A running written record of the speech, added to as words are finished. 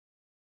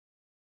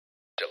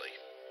silly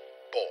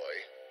boy.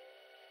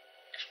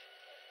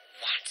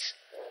 What?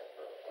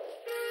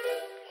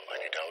 All I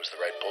need now is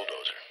the right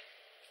bulldozer.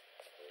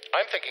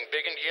 I'm thinking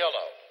big and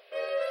yellow.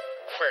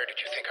 Where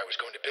did you think I was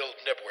going to build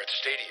Nebworth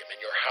Stadium?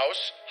 In your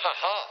house? Ha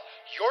ha!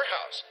 Your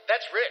house.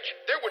 That's rich.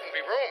 There wouldn't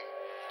be room.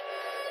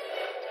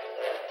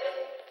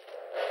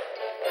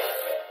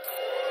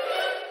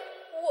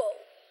 Whoa.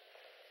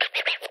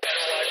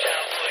 Better watch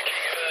out for the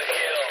king of the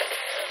hill.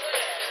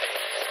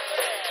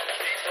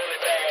 He's really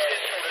bad,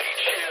 it's really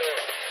chill.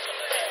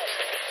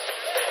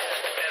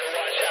 Better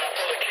watch out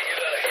for the king of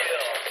the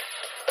hill.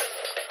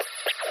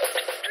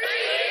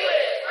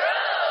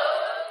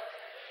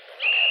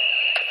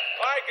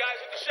 All right, guys,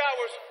 with the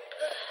showers.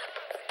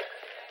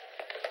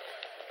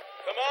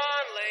 Come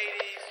on,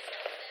 ladies.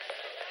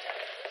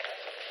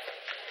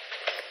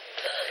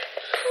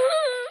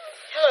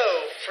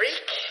 Hello,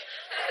 freak.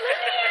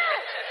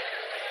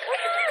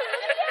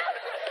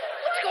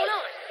 What's going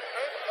on?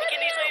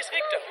 McKinney's latest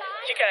victim.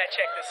 You gotta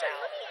check this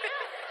out.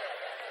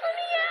 Let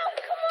me out,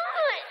 come on.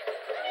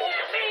 All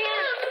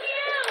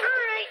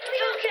right,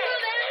 it's okay.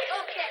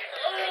 Okay,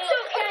 it's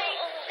okay.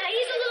 Now,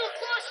 he's a little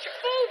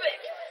claustrophobic,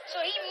 so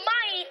he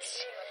might...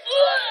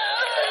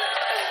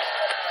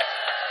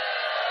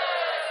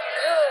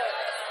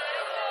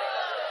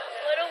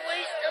 What a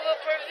waste of a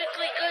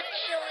perfectly good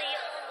chili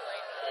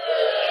omelet.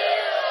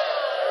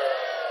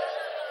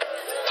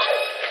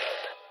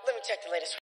 Let me check the latest.